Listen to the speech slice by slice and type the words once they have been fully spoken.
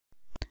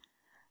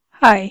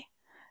Hi,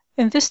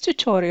 in this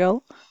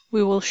tutorial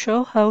we will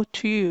show how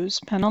to use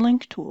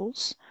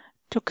PanelingTools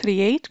to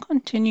create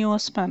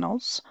continuous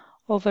panels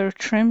over a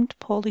trimmed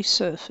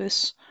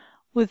polysurface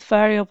with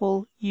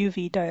variable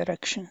UV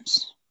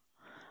directions.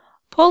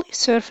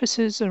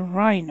 Polysurfaces in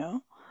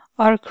Rhino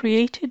are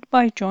created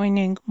by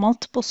joining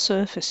multiple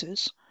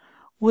surfaces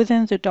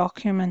within the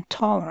document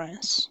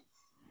tolerance.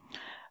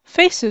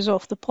 Faces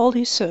of the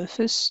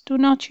polysurface do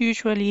not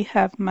usually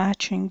have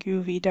matching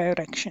UV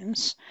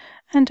directions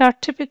and are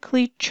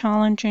typically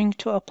challenging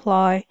to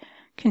apply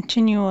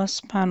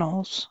continuous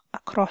panels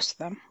across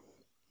them.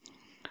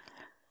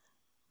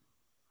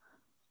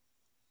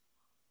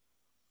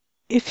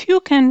 If you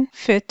can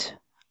fit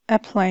a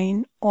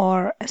plane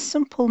or a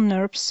simple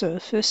NURBS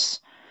surface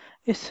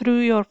through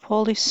your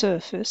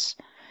polysurface,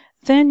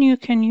 then you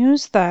can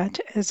use that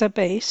as a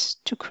base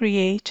to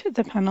create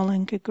the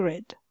paneling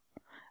grid.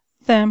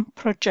 Then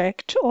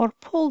project or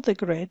pull the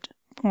grid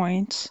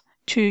points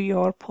to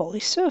your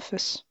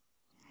polysurface.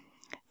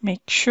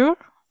 Make sure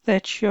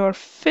that your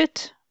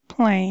fit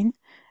plane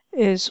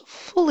is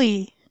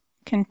fully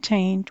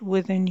contained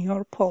within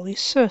your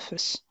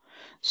polysurface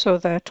so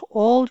that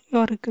all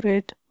your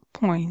grid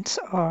points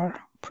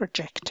are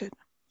projected.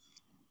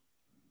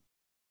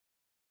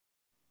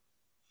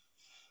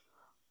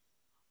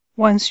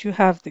 Once you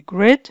have the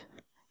grid,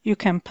 you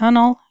can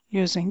panel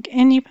using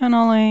any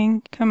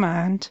paneling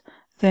command,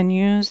 then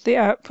use the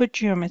output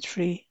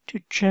geometry to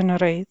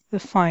generate the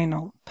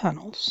final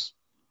panels.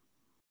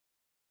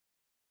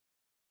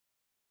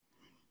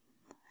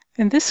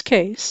 In this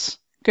case,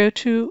 go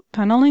to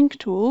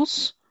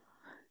PanelingTools,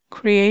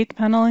 create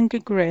paneling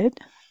grid,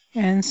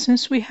 and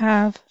since we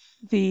have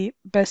the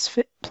best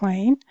fit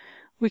plane,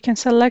 we can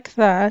select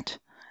that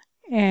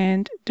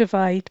and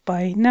divide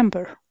by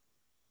number.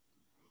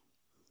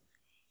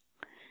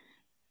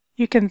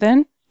 You can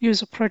then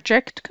use a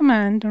project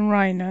command in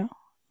Rhino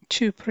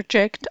to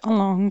project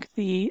along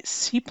the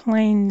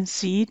C-plane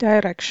Z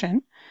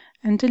direction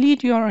and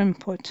delete your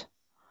input.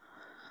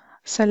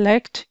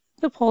 Select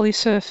the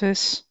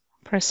polysurface,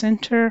 press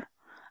enter,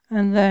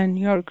 and then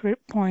your grid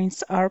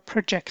points are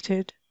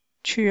projected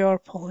to your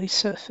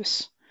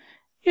polysurface.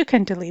 You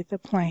can delete the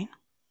plane.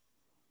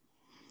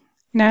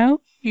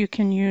 Now you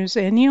can use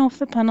any of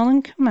the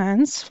paneling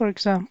commands, for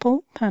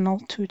example, panel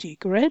 2D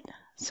grid,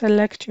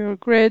 select your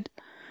grid,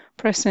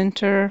 press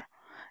enter,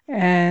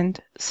 and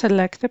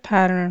select the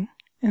pattern.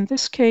 In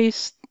this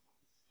case,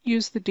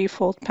 use the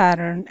default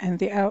pattern and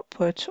the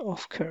output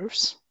of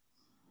curves.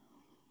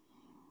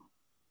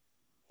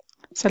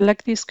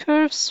 Select these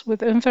curves.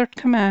 With invert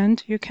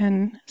command, you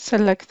can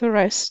select the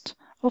rest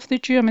of the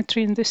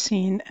geometry in the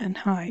scene and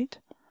hide.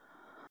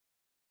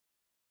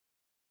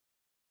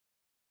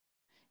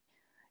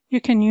 You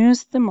can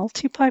use the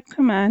multi-pipe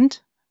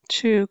command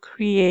to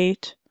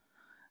create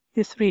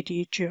the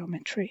 3D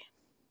geometry.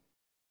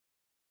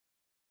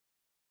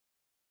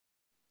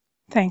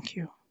 Thank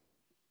you.